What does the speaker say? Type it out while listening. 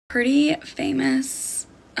pretty famous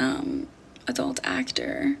adult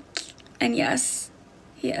actor. And yes,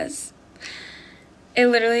 he is. It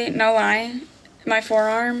literally, no lie, my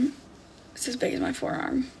forearm is as big as my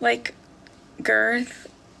forearm. Like,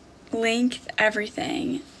 girth, length,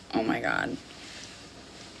 everything. Oh my god.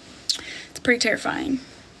 It's pretty terrifying.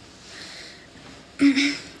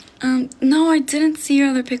 No, I didn't see your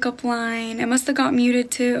other pickup line. It must have got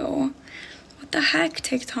muted too. What the heck,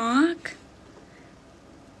 TikTok?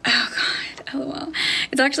 Oh god, lol.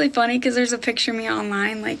 It's actually funny because there's a picture of me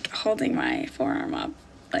online, like, holding my forearm up,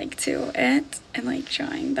 like, to it, and, like,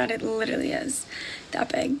 showing that it literally is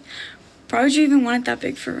that big. Why would you even want it that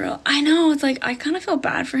big for real? I know, it's like, I kind of feel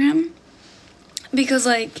bad for him. Because,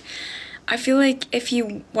 like, I feel like if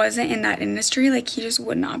he wasn't in that industry, like, he just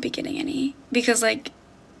would not be getting any. Because, like,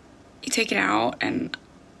 you take it out, and,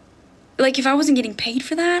 like, if I wasn't getting paid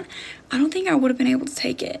for that, I don't think I would have been able to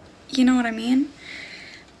take it. You know what I mean?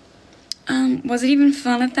 Was it even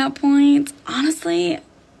fun at that point? Honestly,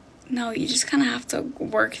 no, you just kind of have to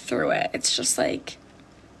work through it. It's just, like,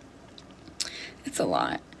 it's a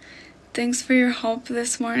lot. Thanks for your help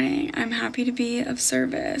this morning. I'm happy to be of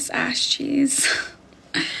service. Ash cheese.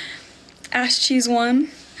 Ash cheese 1.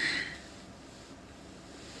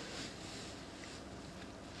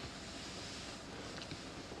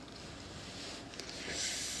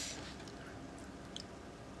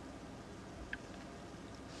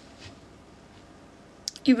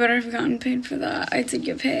 You better have gotten paid for that. I did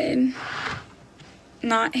get paid.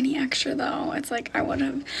 Not any extra though. It's like I would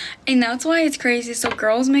have. And that's why it's crazy. So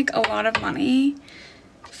girls make a lot of money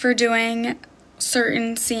for doing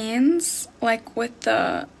certain scenes, like with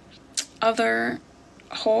the other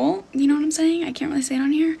hole. You know what I'm saying? I can't really say it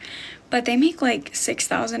on here. But they make like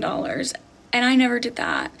 $6,000. And I never did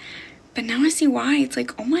that. But now I see why. It's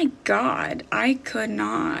like, oh my god. I could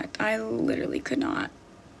not. I literally could not.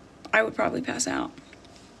 I would probably pass out.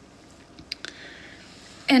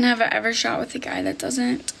 And have I ever shot with a guy that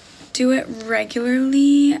doesn't do it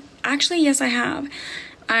regularly? Actually, yes, I have.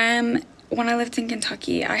 When I lived in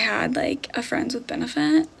Kentucky, I had like a friends with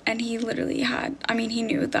benefit, and he literally had, I mean, he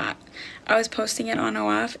knew that I was posting it on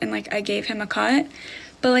OF, and like I gave him a cut,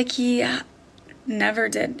 but like he never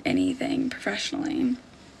did anything professionally.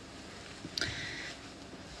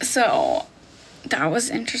 So that was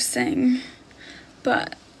interesting.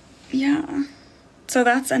 But yeah. So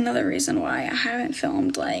that's another reason why I haven't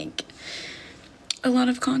filmed, like, a lot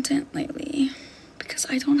of content lately. Because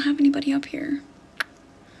I don't have anybody up here.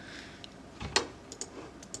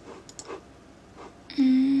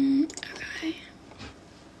 Okay.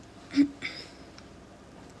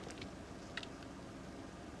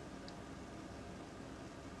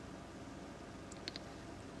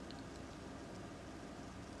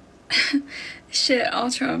 Shit, I'll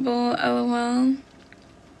travel, LOL.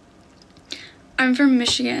 I'm from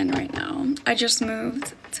Michigan right now. I just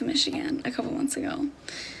moved to Michigan a couple months ago.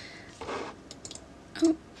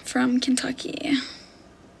 Oh, from Kentucky.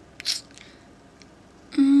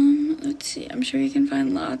 Let's see. I'm sure you can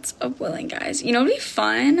find lots of willing guys. You know what'd be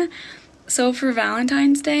fun? So for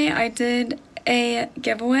Valentine's Day, I did a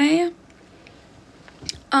giveaway.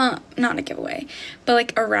 Not a giveaway, but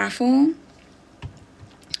like a raffle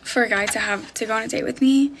for a guy to go on a date with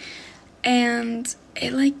me. And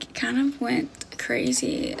it like kind of went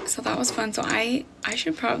crazy, so that was fun. So I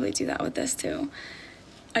should probably do that with this too.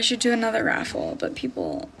 I should do another raffle, but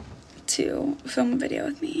people to film a video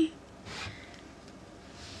with me.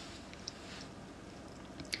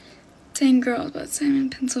 Dang girls, but I'm in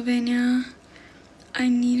Pennsylvania. I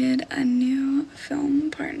needed a new film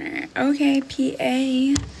partner. Okay,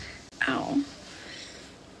 PA. Ow.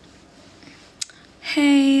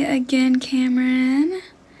 Hey again, Cameron.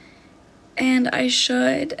 And I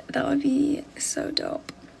should. That would be so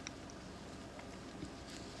dope.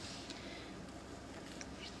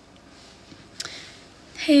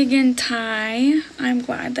 Hey again, Ty. I'm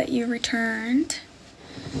glad that you returned.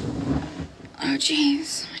 Oh,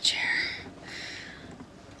 jeez. My chair.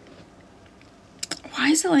 Why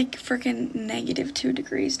is it like freaking -2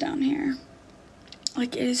 degrees down here?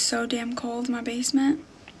 Like, it is so damn cold in my basement.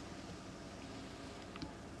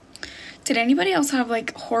 Did anybody else have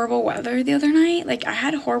like horrible weather the other night? Like, I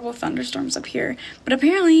had horrible thunderstorms up here, but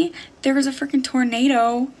apparently there was a freaking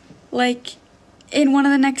tornado like in one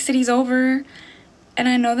of the next cities over. And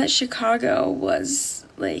I know that Chicago was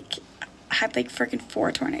like, had like freaking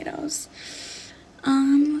 4 tornadoes.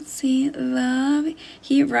 Let's see. Love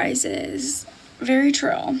heat rises. Very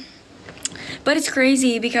true. But it's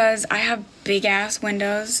crazy because I have big ass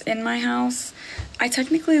windows in my house. I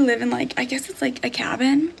technically live in like, I guess it's like a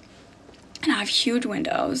cabin. And I have huge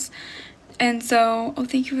windows. And so, oh,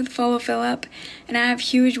 thank you for the follow, Philip. And I have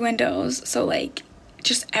huge windows, so like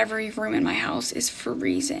just every room in my house is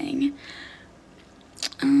freezing.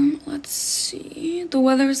 Let's see. The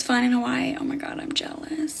weather is fine in Hawaii. Oh my god, I'm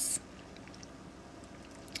jealous.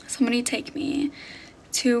 Somebody take me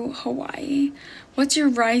to Hawaii. What's your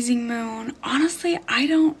rising moon? Honestly, I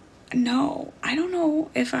don't know. I don't know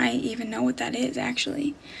if I even know what that is,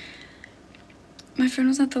 actually. My friend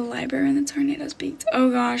was at the library and the tornadoes peaked.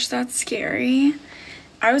 Oh gosh, that's scary.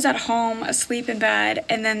 I was at home asleep in bed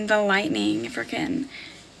and then the lightning freaking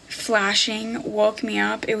flashing woke me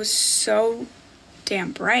up. It was so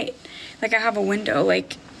damn bright. Like I have a window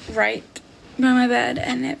like right by my bed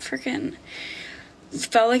and it freaking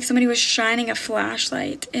felt like somebody was shining a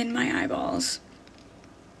flashlight in my eyeballs.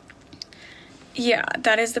 Yeah,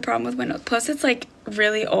 that is the problem with windows. Plus it's like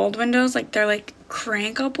really old windows, like they're like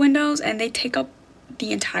crank up windows and they take up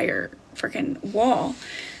the entire freaking wall,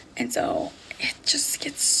 and so it just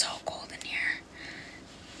gets so cold in here.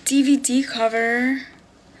 DVD cover.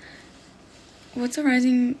 What's a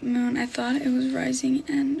rising moon? I thought it was rising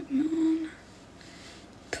and moon.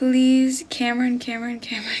 Please, Cameron.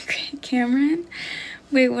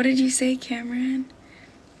 Wait, what did you say, Cameron?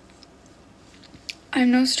 I'm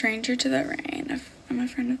no stranger to the rain. I'm a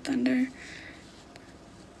friend of thunder.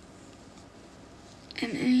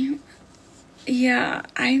 And yeah,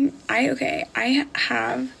 I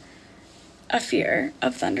have a fear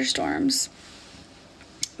of thunderstorms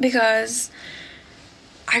because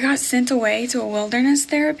I got sent away to a wilderness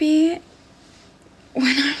therapy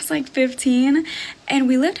when I was like 15 and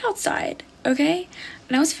we lived outside, okay?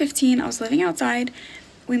 When I was 15, I was living outside.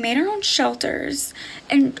 We made our own shelters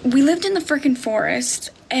and we lived in the freaking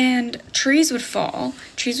forest and trees would fall.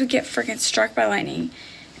 Trees would get freaking struck by lightning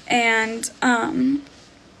and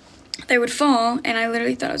they would fall and I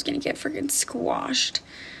literally thought I was gonna get freaking squashed.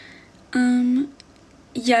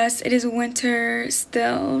 Yes, it is winter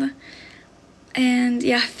still. And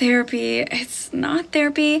yeah, therapy. It's not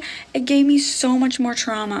therapy. It gave me so much more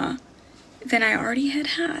trauma than I already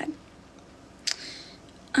had.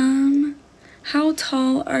 How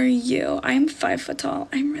tall are you? I'm 5 foot tall.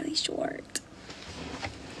 I'm really short.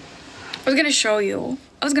 I was gonna show you.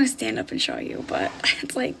 I was gonna stand up and show you, but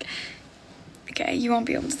it's like, okay, you won't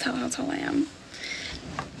be able to tell how tall I am.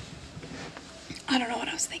 I don't know what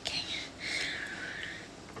I was thinking.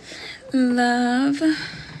 Love.